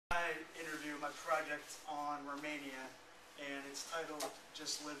my project on Romania, and it's titled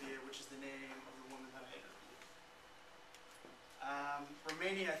just Livia, which is the name of the woman that I interviewed.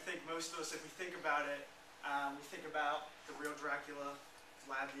 Romania, I think most of us, if we think about it, we think about the real Dracula,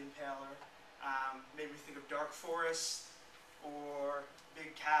 Vlad the Impaler. Maybe we think of dark forests, or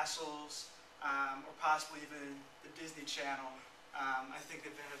big castles, or possibly even the Disney Channel. I think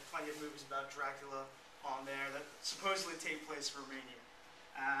they've had plenty of movies about Dracula on there that supposedly take place in Romania.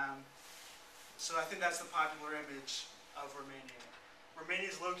 So I think that's the popular image of Romania.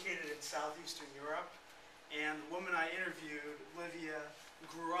 Romania is located in southeastern Europe, and the woman I interviewed, Livia,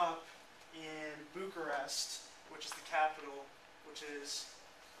 grew up in Bucharest, which is the capital, which is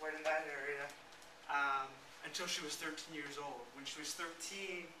right in that area, until she was 13 years old. When she was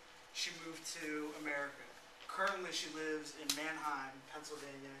 13, she moved to America. Currently, she lives in Mannheim,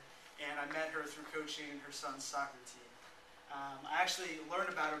 Pennsylvania, and I met her through coaching her son's soccer team. I actually learned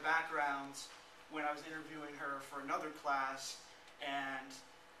about her background when I was interviewing her for another class, and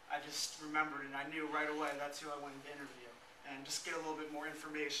I just remembered, and I knew right away that's who I wanted to interview, and just get a little bit more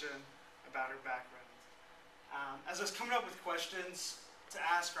information about her background. As I was coming up with questions to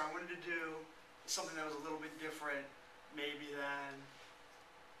ask her, I wanted to do something that was a little bit different, maybe than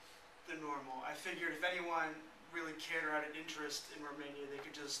the normal. I figured if anyone really cared or had an interest in Romania, they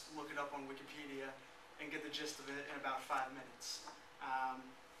could just look it up on Wikipedia and get the gist of it in about 5 minutes.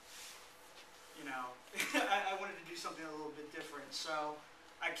 I wanted to do something a little bit different, so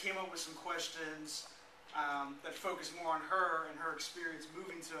I came up with some questions that focus more on her and her experience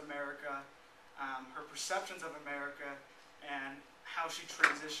moving to America, her perceptions of America, and how she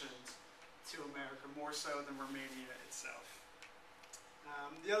transitioned to America, more so than Romania itself.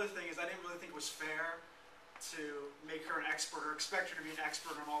 The other thing is I didn't really think it was fair to make her an expert or expect her to be an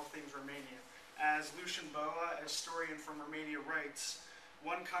expert on all things Romania. As Lucian Boa, a historian from Romania, writes,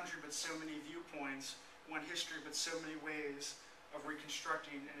 "One country but so many viewpoints, one history but so many ways of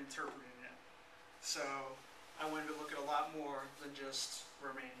reconstructing and interpreting it." So I wanted to look at a lot more than just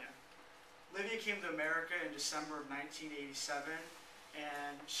Romania. Livia came to America in December of 1987,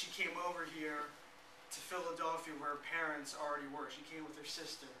 and she came over here to Philadelphia where her parents already were. She came with her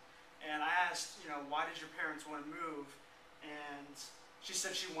sister. And I asked, why did your parents want to move? And she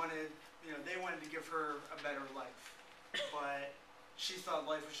said she wanted, they wanted to give her a better life. But she thought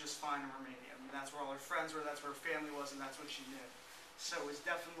life was just fine in Romania. I mean, that's where all her friends were, that's where her family was, and that's what she knew. So it was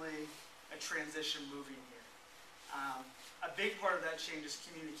definitely a transition moving here. A big part of that change is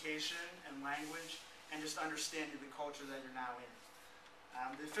communication and language, and just understanding the culture that you're now in.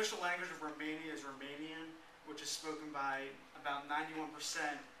 The official language of Romania is Romanian, which is spoken by about 91%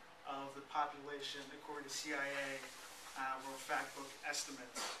 of the population, according to CIA World Factbook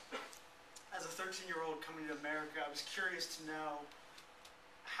estimates. As a 13-year-old coming to America, I was curious to know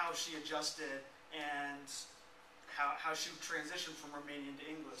how she adjusted and how she transitioned from Romanian to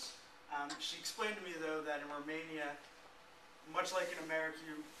English. She explained to me, though, that in Romania, much like in America,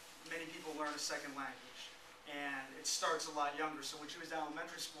 many people learn a second language. And it starts a lot younger. So when she was in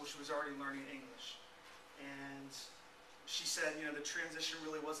elementary school, she was already learning English. And she said, the transition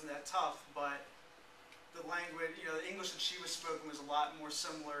really wasn't that tough, but the language, the English that she was spoken was a lot more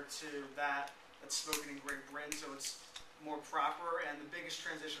similar to that's spoken in Great Britain, so it's more proper. And the biggest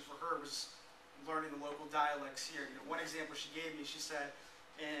transition for her was learning the local dialects here. One example she gave me, she said,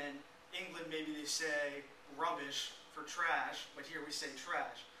 in England maybe they say rubbish for trash, but here we say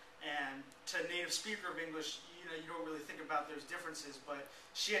trash. And to a native speaker of English, you don't really think about those differences, but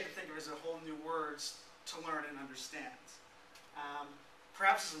she had to think of it as a whole new words to learn and understand.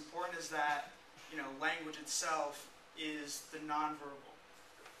 Perhaps as important as that, language itself is the nonverbal.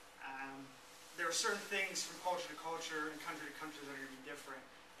 There are certain things from culture to culture and country to country that are going to be different,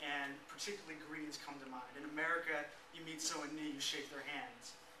 and particularly greetings come to mind. In America, you meet someone new, you shake their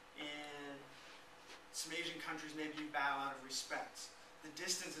hands. In some Asian countries, maybe you bow out of respect. The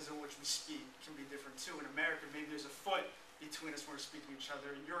distances in which we speak can be different too. In America, maybe there's a foot between us when we're speaking to each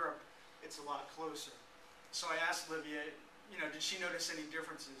other. In Europe, it's a lot closer. So I asked Livia, did she notice any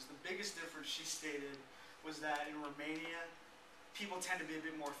differences? The biggest difference she stated was that in Romania, people tend to be a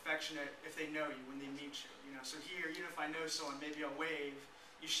bit more affectionate if they know you, when they meet you. So here, even if I know someone, maybe I'll wave,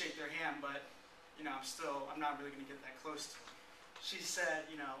 you shake their hand, but I'm not really going to get that close to them. She said,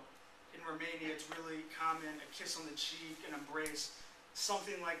 in Romania, it's really common, a kiss on the cheek, an embrace,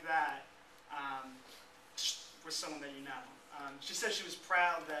 something like that, with someone that you know. She said she was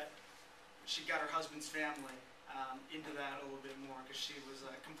proud that she got her husband's family into that a little bit more, because she was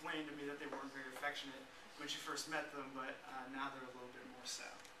complaining to me that they weren't very affectionate when she first met them, but now they're a little bit more so.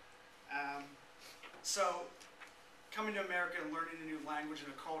 So coming to America and learning a new language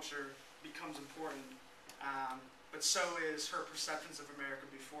and a culture becomes important, but so is her perceptions of America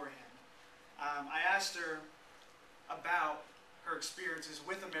beforehand. I asked her about her experiences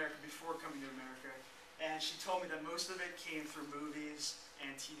with America before coming to America, and she told me that most of it came through movies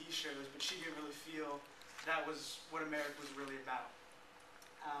and TV shows, but she didn't really feel that was what America was really about.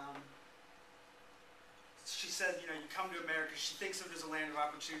 She said, you come to America, she thinks of it as a land of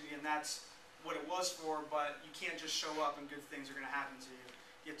opportunity, and that's what it was for, but you can't just show up and good things are going to happen to you.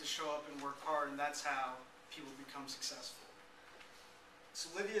 You have to show up and work hard, and that's how people become successful. So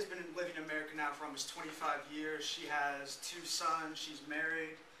Livia has been living in America now for almost 25 years. She has 2 sons, she's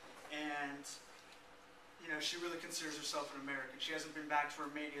married, and she really considers herself an American. She hasn't been back to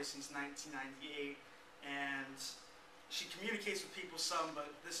Romania since 1998, and she communicates with people some,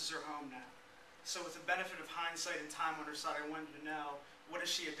 but this is her home now. So with the benefit of hindsight and time on her side, I wanted to know, what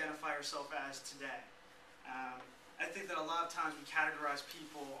does she identify herself as today? I think that a lot of times we categorize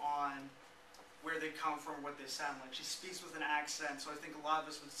people on where they come from, what they sound like. She speaks with an accent, so I think a lot of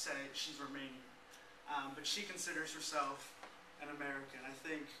us would say she's Romanian. But she considers herself an American. I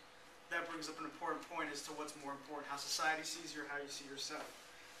think that brings up an important point as to what's more important, how society sees you or how you see yourself.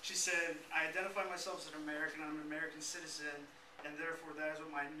 She said, I identify myself as an American, I'm an American citizen, and therefore that is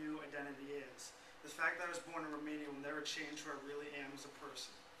what my new identity is. The fact that I was born in Romania will never change who I really am as a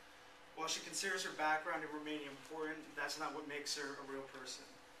person. While she considers her background in Romania important, that's not what makes her a real person.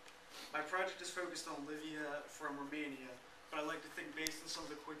 My project is focused on Livia from Romania, but I like to think based on some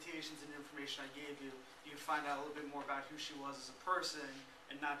of the quotations and information I gave you, you can find out a little bit more about who she was as a person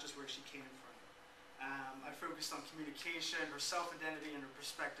and not just where she came from. I focused on communication, her self-identity, and her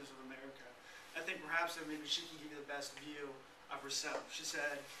perspectives of America. I think perhaps that maybe she can give you the best view of herself. She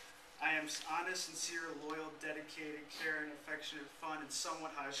said, I am honest, sincere, loyal, dedicated, caring, affectionate, fun, and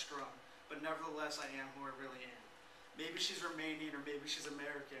somewhat high-strung, but nevertheless I am who I really am. Maybe she's Romanian, or maybe she's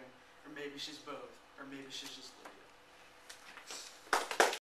American, or maybe she's both, or maybe she's just Livia.